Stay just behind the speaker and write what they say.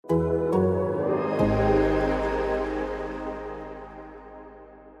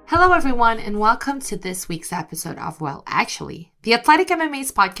Hello, everyone, and welcome to this week's episode of Well, Actually, the Athletic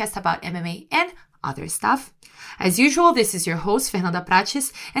MMA's podcast about MMA and other stuff. As usual, this is your host, Fernanda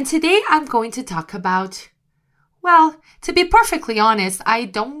Prates, and today I'm going to talk about, well, to be perfectly honest, I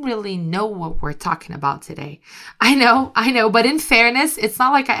don't really know what we're talking about today. I know, but in fairness, it's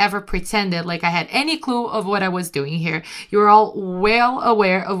not like I ever pretended like I had any clue of what I was doing here. You're all well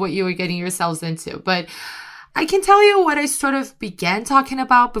aware of what you were getting yourselves into, but I can tell you what I sort of began talking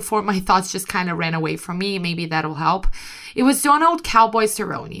about before my thoughts just kind of ran away from me. Maybe that'll help. It was Donald Cowboy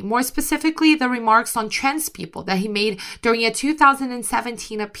Cerrone, more specifically the remarks on trans people that he made during a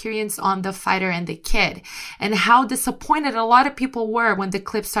 2017 appearance on The Fighter and the Kid, and how disappointed a lot of people were when the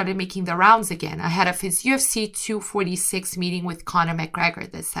clip started making the rounds again ahead of his UFC 246 meeting with Conor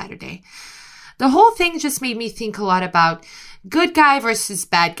McGregor this Saturday. The whole thing just made me think a lot about good guy versus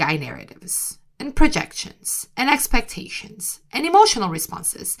bad guy narratives, and projections, and expectations, and emotional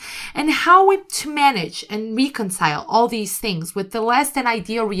responses, and how to manage and reconcile all these things with the less than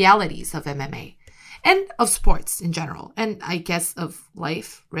ideal realities of MMA, and of sports in general, and I guess of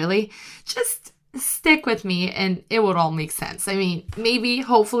life, really. Just stick with me and it would all make sense. I mean, maybe,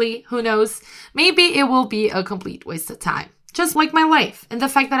 hopefully, who knows, maybe it will be a complete waste of time. Just like my life, and the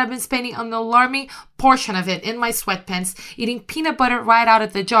fact that I've been spending an alarming portion of it in my sweatpants, eating peanut butter right out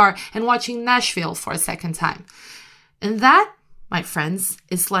of the jar, and watching Nashville for a second time. And that, my friends,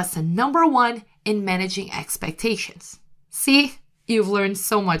 is lesson number 1 in managing expectations. See, you've learned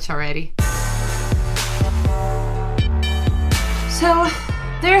so much already. So,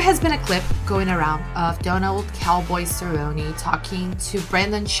 there has been a clip going around of Donald Cowboy Cerrone talking to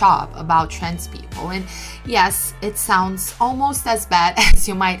Brendan Schaub about trans people. And yes, it sounds almost as bad as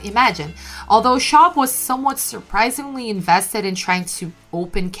you might imagine. Although Schaub was somewhat surprisingly invested in trying to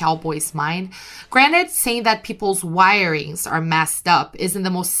open Cowboy's mind. Granted, saying that people's wirings are messed up isn't the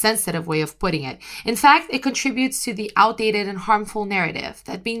most sensitive way of putting it. In fact, it contributes to the outdated and harmful narrative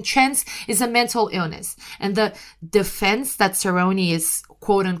that being trans is a mental illness. And the defense that Cerrone is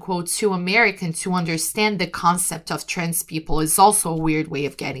quote-unquote too American to understand the concept of trans people is also a weird way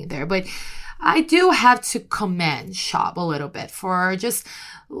of getting there. But I do have to commend Schaub a little bit for just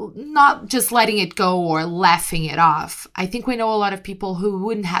not just letting it go or laughing it off. I think we know a lot of people who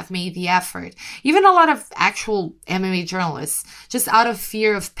wouldn't have made the effort. Even a lot of actual MMA journalists, just out of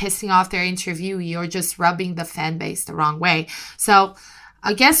fear of pissing off their interviewee or just rubbing the fan base the wrong way. So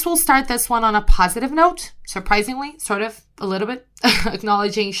I guess we'll start this one on a positive note, surprisingly, sort of a little bit,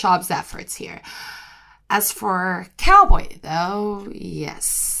 acknowledging Schaub's efforts here. As for Cowboy, though,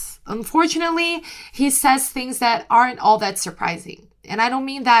 yes. Unfortunately, he says things that aren't all that surprising. And I don't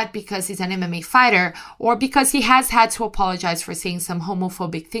mean that because he's an MMA fighter or because he has had to apologize for saying some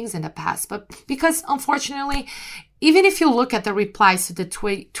homophobic things in the past, but because, unfortunately, even if you look at the replies to the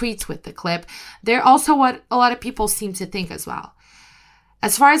tweets with the clip, they're also what a lot of people seem to think as well.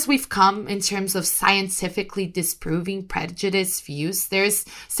 As far as we've come in terms of scientifically disproving prejudiced views, there's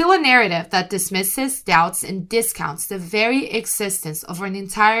still a narrative that dismisses, doubts, and discounts the very existence of an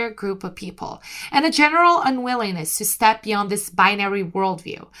entire group of people, and a general unwillingness to step beyond this binary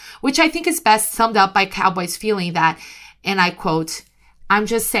worldview, which I think is best summed up by Cowboy's feeling that, and I quote, "I'm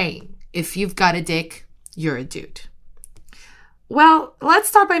just saying, if you've got a dick, you're a dude." Well, let's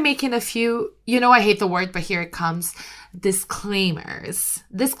start by making a few, I hate the word, but here it comes, disclaimers.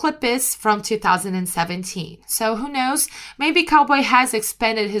 This clip is from 2017, so who knows, maybe Cowboy has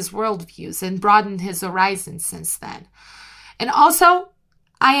expanded his worldviews and broadened his horizons since then. And also,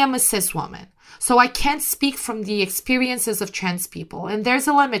 I am a cis woman, so I can't speak from the experiences of trans people, and there's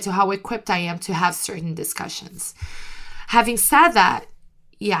a limit to how equipped I am to have certain discussions. Having said that,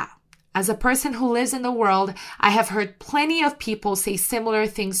 yeah, as a person who lives in the world, I have heard plenty of people say similar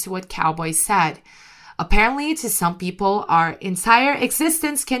things to what Cowboy said. Apparently, to some people, our entire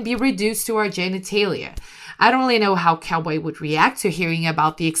existence can be reduced to our genitalia. I don't really know how Cowboy would react to hearing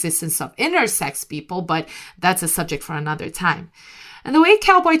about the existence of intersex people, but that's a subject for another time. And the way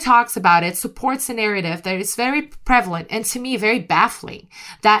Cowboy talks about it supports a narrative that is very prevalent and to me very baffling,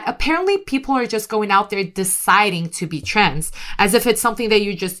 that apparently people are just going out there deciding to be trans, as if it's something that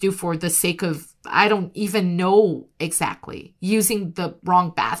you just do for the sake of, I don't even know exactly, using the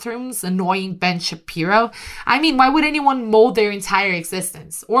wrong bathrooms, annoying Ben Shapiro. I mean, why would anyone mold their entire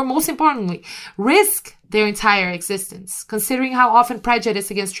existence? Or most importantly, risk their entire existence, considering how often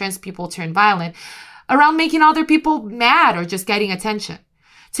prejudice against trans people turn violent, around making other people mad or just getting attention.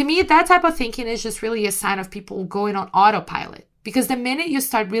 To me, that type of thinking is just really a sign of people going on autopilot. Because the minute you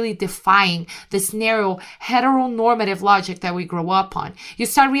start really defying this narrow heteronormative logic that we grow up on, you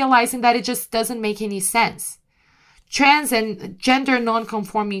start realizing that it just doesn't make any sense. Trans and gender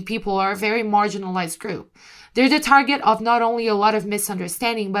non-conforming people are a very marginalized group. They're the target of not only a lot of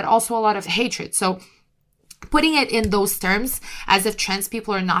misunderstanding, but also a lot of hatred. So putting it in those terms, as if trans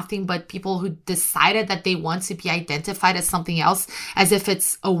people are nothing but people who decided that they want to be identified as something else, as if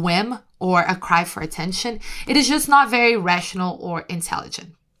it's a whim or a cry for attention, it is just not very rational or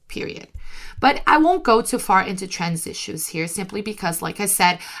intelligent, period. But I won't go too far into trans issues here simply because, like I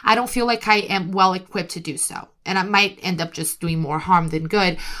said, I don't feel like I am well equipped to do so. And I might end up just doing more harm than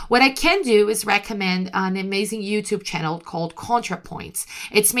good. What I can do is recommend an amazing YouTube channel called ContraPoints.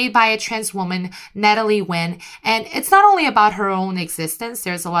 It's made by a trans woman, Natalie Wynn, and it's not only about her own existence.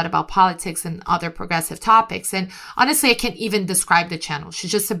 There's a lot about politics and other progressive topics. And honestly, I can't even describe the channel.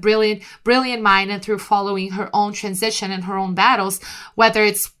 She's just a brilliant, brilliant mind. And through following her own transition and her own battles, whether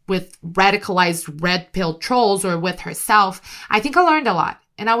it's with radicalized red-pilled trolls or with herself, I think I learned a lot.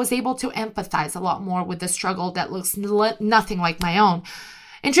 And I was able to empathize a lot more with the struggle that looks nothing like my own.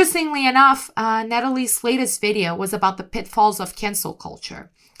 Interestingly enough, Natalie's latest video was about the pitfalls of cancel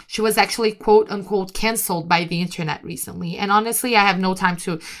culture. She was actually quote unquote canceled by the internet recently. And honestly, I have no time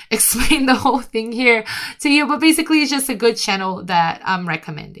to explain the whole thing here to you, but basically it's just a good channel that I'm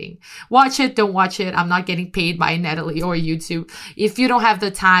recommending. Watch it, don't watch it. I'm not getting paid by Natalie or YouTube. If you don't have the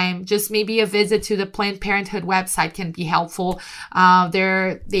time, just maybe a visit to the Planned Parenthood website can be helpful.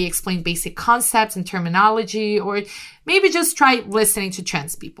 They explain basic concepts and terminology, or maybe just try listening to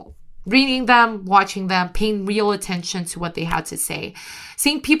trans people. Reading them, watching them, paying real attention to what they had to say.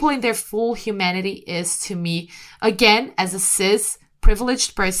 Seeing people in their full humanity is, to me, again, as a cis,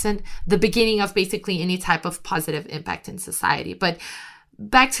 privileged person, the beginning of basically any type of positive impact in society. But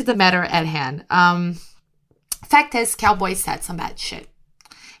back to the matter at hand. Fact is, Cowboy said some bad shit.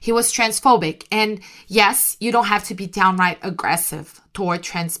 He was transphobic. And yes, you don't have to be downright aggressive toward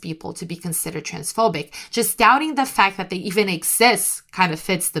trans people to be considered transphobic. Just doubting the fact that they even exist kind of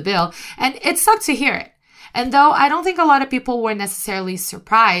fits the bill. And it sucked to hear it. And though I don't think a lot of people were necessarily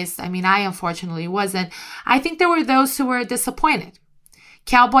surprised, I mean, I unfortunately wasn't, I think there were those who were disappointed.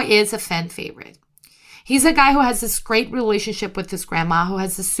 Cowboy is a fan favorite. He's a guy who has this great relationship with his grandma, who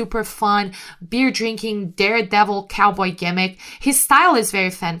has this super fun, beer-drinking, daredevil cowboy gimmick. His style is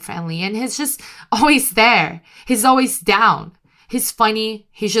very fan-friendly, and he's just always there. He's always down. He's funny.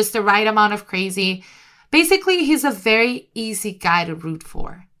 He's just the right amount of crazy. Basically, he's a very easy guy to root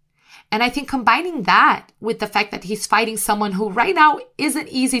for. And I think combining that with the fact that he's fighting someone who right now isn't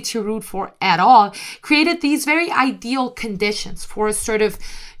easy to root for at all, created these very ideal conditions for a sort of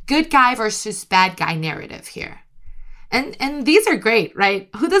good guy versus bad guy narrative here. And these are great, right?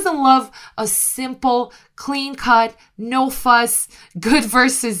 Who doesn't love a simple, clean-cut, no fuss, good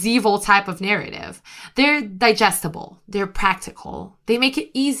versus evil type of narrative? They're digestible. They're practical. They make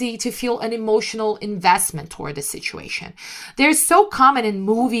it easy to feel an emotional investment toward the situation. They're so common in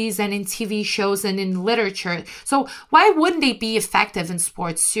movies and in TV shows and in literature. So why wouldn't they be effective in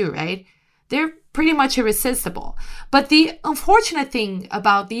sports too, right? They're pretty much irresistible. But the unfortunate thing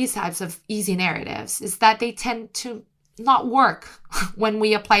about these types of easy narratives is that they tend to not work when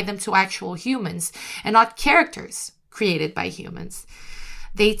we apply them to actual humans and not characters created by humans.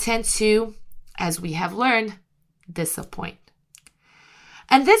 They tend to, as we have learned, disappoint.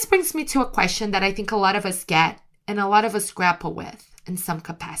 And this brings me to a question that I think a lot of us get and a lot of us grapple with in some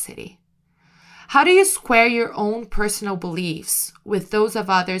capacity. How do you square your own personal beliefs with those of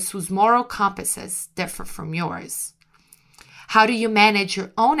others whose moral compasses differ from yours? How do you manage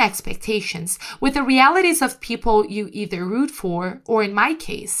your own expectations with the realities of people you either root for or, in my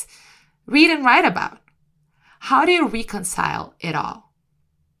case, read and write about? How do you reconcile it all?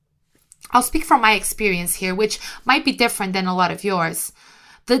 I'll speak from my experience here, which might be different than a lot of yours.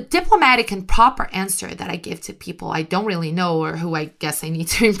 The diplomatic and proper answer that I give to people I don't really know or who I guess I need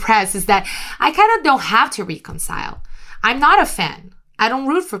to impress is that I kind of don't have to reconcile. I'm not a fan. I don't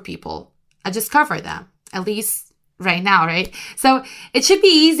root for people. I just cover them, at least right now, right? So it should be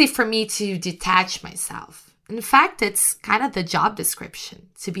easy for me to detach myself. In fact, it's kind of the job description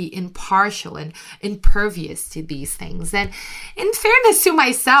to be impartial and impervious to these things. And in fairness to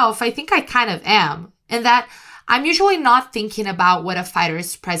myself, I think I kind of am, in that I'm usually not thinking about what a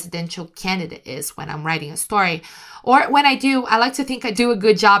fighter's presidential candidate is when I'm writing a story. Or when I do, I like to think I do a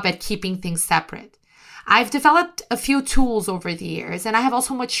good job at keeping things separate. I've developed a few tools over the years, and I have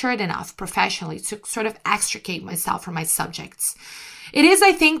also matured enough professionally to sort of extricate myself from my subjects. It is,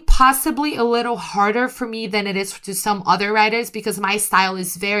 I think, possibly a little harder for me than it is to some other writers because my style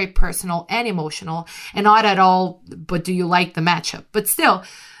is very personal and emotional and not at all, but do you like the matchup? But still,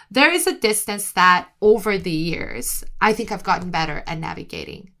 there is a distance that over the years, I think I've gotten better at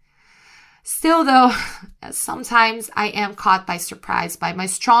navigating. Still, though, sometimes I am caught by surprise by my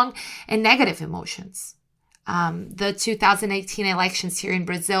strong and negative emotions. The 2018 elections here in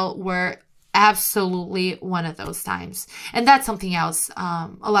Brazil were absolutely one of those times. And that's something else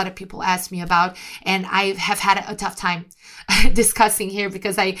a lot of people ask me about. And I have had a tough time discussing here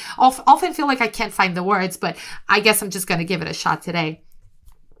because I often feel like I can't find the words, but I guess I'm just going to give it a shot today.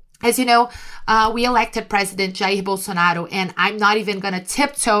 As you know, we elected President Jair Bolsonaro, and I'm not even going to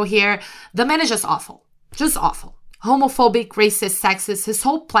tiptoe here. The man is just awful. Just awful. Homophobic, racist, sexist. His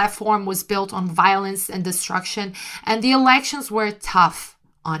whole platform was built on violence and destruction, and the elections were tough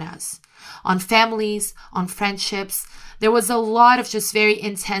on us. On families, on friendships. There was a lot of just very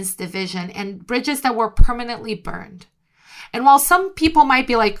intense division and bridges that were permanently burned. And while some people might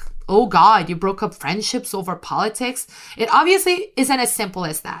be like, oh God, you broke up friendships over politics, it obviously isn't as simple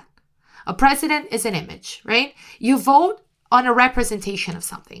as that. A president is an image, right? You vote on a representation of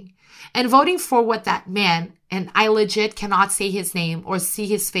something. And voting for what that man, and I legit cannot say his name or see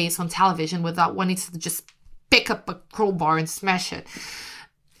his face on television without wanting to just pick up a crowbar and smash it.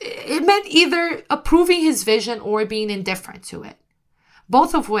 It meant either approving his vision or being indifferent to it.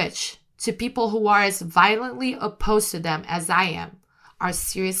 Both of which, to people who are as violently opposed to them as I am, are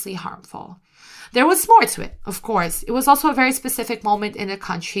seriously harmful. There was more to it, of course. It was also a very specific moment in the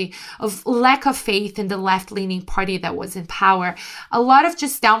country of lack of faith in the left-leaning party that was in power. A lot of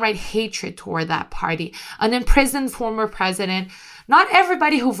just downright hatred toward that party. An imprisoned former president. Not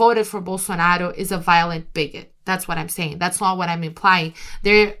everybody who voted for Bolsonaro is a violent bigot. That's what I'm saying. That's not what I'm implying.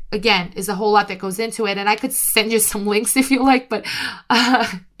 There, again, is a whole lot that goes into it. And I could send you some links if you like, but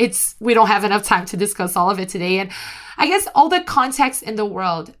we don't have enough time to discuss all of it today. And I guess all the context in the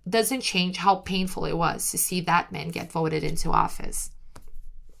world doesn't change how painful it was to see that man get voted into office.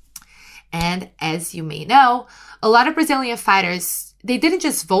 And as you may know, a lot of Brazilian fighters, they didn't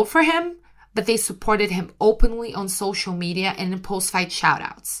just vote for him, but they supported him openly on social media and in post-fight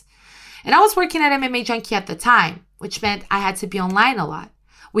shoutouts. And I was working at MMA Junkie at the time, which meant I had to be online a lot.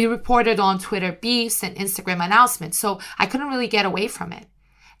 We reported on Twitter beefs and Instagram announcements, so I couldn't really get away from it.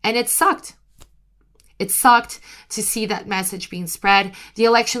 And it sucked. It sucked to see that message being spread. The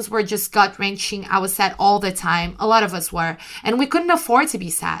elections were just gut-wrenching. I was sad all the time. A lot of us were. And we couldn't afford to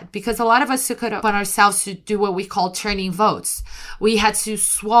be sad because a lot of us took it upon ourselves to do what we call turning votes. We had to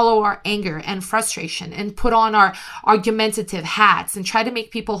swallow our anger and frustration and put on our argumentative hats and try to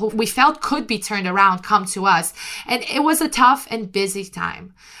make people who we felt could be turned around come to us. And it was a tough and busy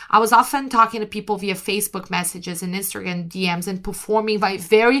time. I was often talking to people via Facebook messages and Instagram DMs and performing my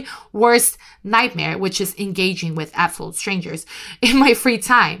very worst nightmare, which is engaging with absolute strangers in my free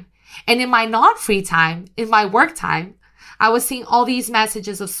time. And in my non-free time, in my work time, I was seeing all these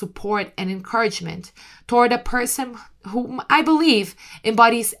messages of support and encouragement toward a person whom I believe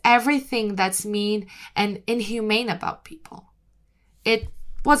embodies everything that's mean and inhumane about people. It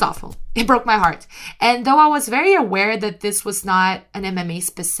was awful. It broke my heart. And though I was very aware that this was not an MMA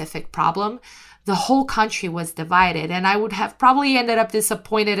specific problem, the whole country was divided, and I would have probably ended up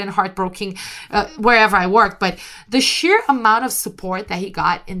disappointed and heartbroken wherever I worked. But the sheer amount of support that he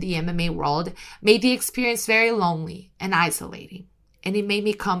got in the MMA world made the experience very lonely and isolating. And it made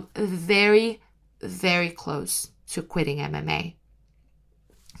me come very, very close to quitting MMA.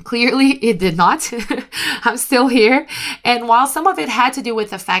 Clearly, it did not. I'm still here. And while some of it had to do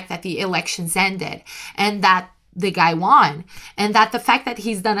with the fact that the elections ended and that the guy won, and that the fact that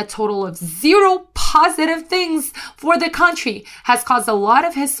he's done a total of 0 positive things for the country has caused a lot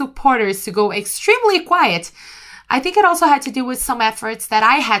of his supporters to go extremely quiet, I think it also had to do with some efforts that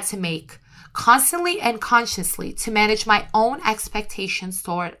I had to make constantly and consciously to manage my own expectations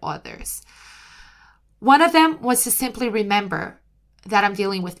toward others. One of them was to simply remember that I'm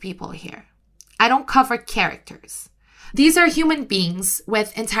dealing with people here. I don't cover characters. These are human beings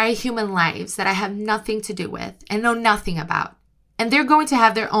with entire human lives that I have nothing to do with and know nothing about. And they're going to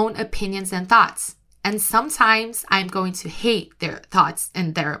have their own opinions and thoughts. And sometimes I'm going to hate their thoughts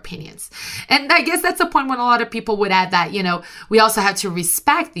and their opinions. And I guess that's a point when a lot of people would add that, we also have to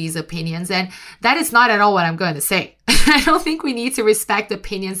respect these opinions. And that is not at all what I'm going to say. I don't think we need to respect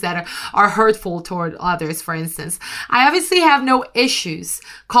opinions that are hurtful toward others, for instance. I obviously have no issues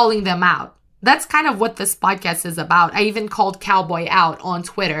calling them out. That's kind of what this podcast is about. I even called Cowboy out on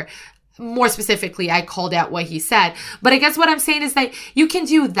Twitter. More specifically, I called out what he said. But I guess what I'm saying is that you can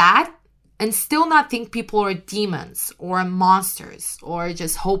do that and still not think people are demons or monsters or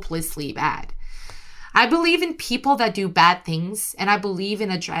just hopelessly bad. I believe in people that do bad things, and I believe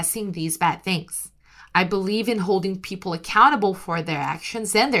in addressing these bad things. I believe in holding people accountable for their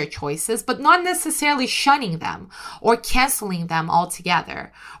actions and their choices, but not necessarily shunning them or canceling them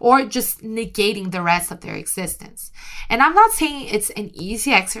altogether or just negating the rest of their existence. And I'm not saying it's an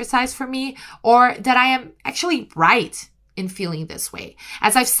easy exercise for me or that I am actually right in feeling this way.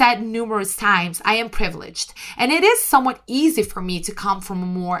 As I've said numerous times, I am privileged, and it is somewhat easy for me to come from a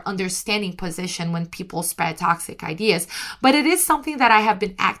more understanding position when people spread toxic ideas, but it is something that I have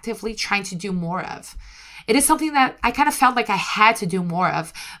been actively trying to do more of. It is something that I kind of felt like I had to do more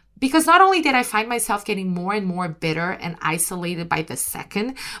of, because not only did I find myself getting more and more bitter and isolated by the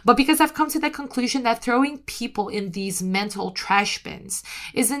second, but because I've come to the conclusion that throwing people in these mental trash bins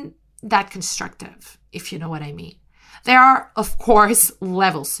isn't that constructive, if you know what I mean. There are, of course,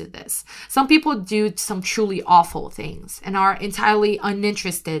 levels to this. Some people do some truly awful things and are entirely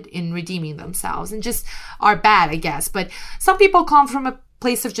uninterested in redeeming themselves and just are bad, I guess. But some people come from a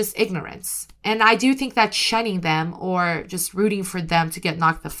place of just ignorance. And I do think that shunning them or just rooting for them to get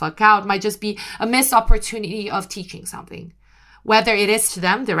knocked the fuck out might just be a missed opportunity of teaching something, whether it is to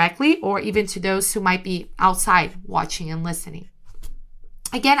them directly or even to those who might be outside watching and listening.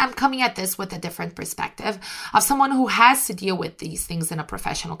 Again, I'm coming at this with a different perspective of someone who has to deal with these things in a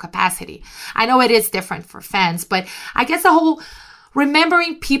professional capacity. I know it is different for fans, but I guess the whole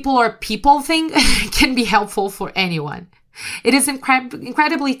remembering people or people thing can be helpful for anyone. It is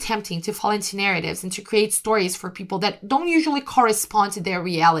incredibly tempting to fall into narratives and to create stories for people that don't usually correspond to their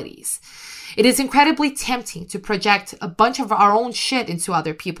realities. It is incredibly tempting to project a bunch of our own shit into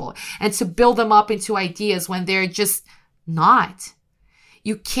other people and to build them up into ideas when they're just not.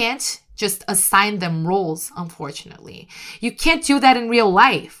 You can't just assign them roles, unfortunately. You can't do that in real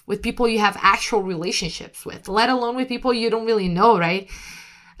life with people you have actual relationships with, let alone with people you don't really know, right?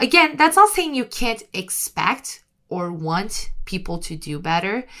 Again, that's not saying you can't expect or want people to do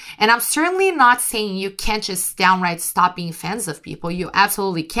better. And I'm certainly not saying you can't just downright stop being fans of people. You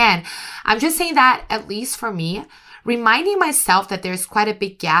absolutely can. I'm just saying that, at least for me, reminding myself that there's quite a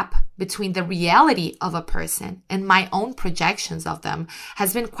big gap between the reality of a person and my own projections of them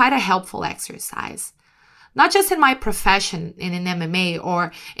has been quite a helpful exercise. Not just in my profession in an MMA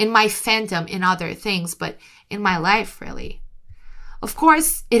or in my fandom in other things, but in my life, really. Of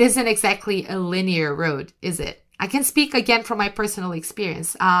course, it isn't exactly a linear road, is it? I can speak again from my personal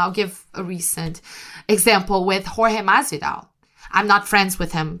experience. I'll give a recent example with Jorge Masvidal. I'm not friends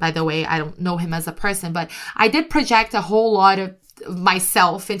with him, by the way. I don't know him as a person, but I did project a whole lot of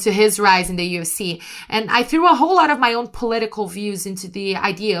myself into his rise in the UFC. And I threw a whole lot of my own political views into the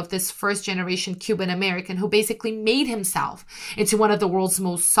idea of this first generation Cuban American who basically made himself into one of the world's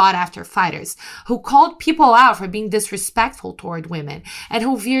most sought after fighters, who called people out for being disrespectful toward women, and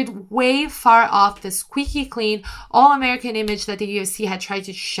who veered way far off the squeaky clean all-American image that the UFC had tried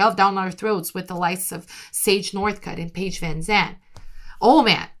to shove down our throats with the likes of Sage Northcutt and Paige Van Zandt. Oh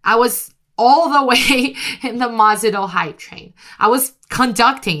man, I was all the way in the Masvidal hype train. I was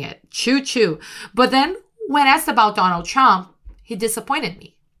conducting it. Choo-choo. But then when asked about Donald Trump, he disappointed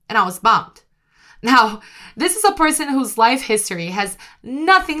me. And I was bummed. Now, this is a person whose life history has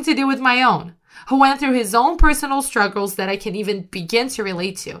nothing to do with my own, who went through his own personal struggles that I can even begin to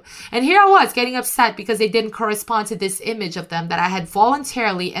relate to. And here I was getting upset because they didn't correspond to this image of them that I had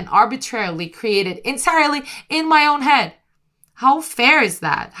voluntarily and arbitrarily created entirely in my own head. How fair is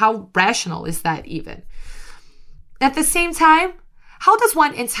that? How rational is that even? At the same time, how does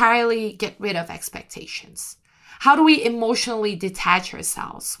one entirely get rid of expectations? How do we emotionally detach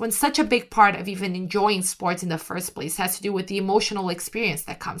ourselves when such a big part of even enjoying sports in the first place has to do with the emotional experience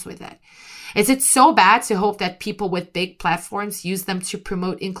that comes with it? Is it so bad to hope that people with big platforms use them to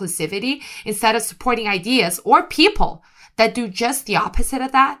promote inclusivity instead of supporting ideas or people that do just the opposite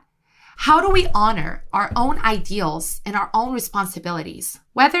of that? How do we honor our own ideals and our own responsibilities,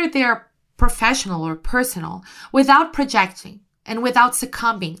 whether they're professional or personal, without projecting and without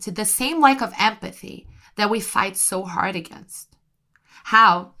succumbing to the same lack of empathy that we fight so hard against?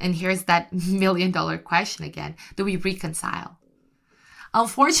 How, and here's that million-dollar question again, do we reconcile?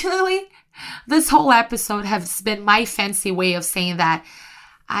 Unfortunately, this whole episode has been my fancy way of saying that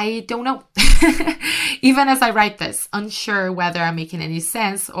I don't know. Even as I write this, unsure whether I'm making any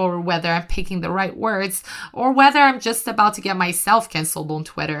sense or whether I'm picking the right words or whether I'm just about to get myself canceled on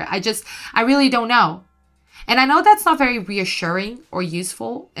Twitter. I really don't know. And I know that's not very reassuring or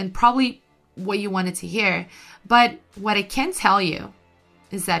useful and probably what you wanted to hear. But what I can tell you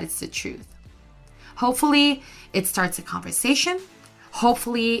is that it's the truth. Hopefully it starts a conversation.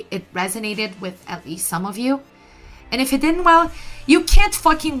 Hopefully it resonated with at least some of you. And if it didn't, well, you can't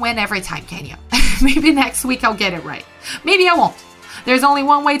fucking win every time, can you? Maybe next week I'll get it right. Maybe I won't. There's only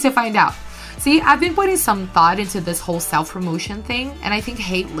one way to find out. See, I've been putting some thought into this whole self-promotion thing, and I think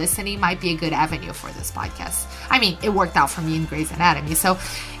hate listening might be a good avenue for this podcast. I mean, it worked out for me in Grey's Anatomy, so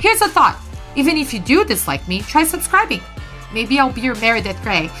here's a thought. Even if you do dislike me, try subscribing. Maybe I'll be your Meredith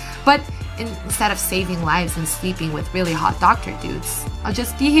Grey, but instead of saving lives and sleeping with really hot doctor dudes, I'll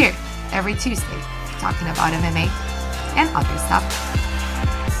just be here every Tuesday talking about MMA and other stuff.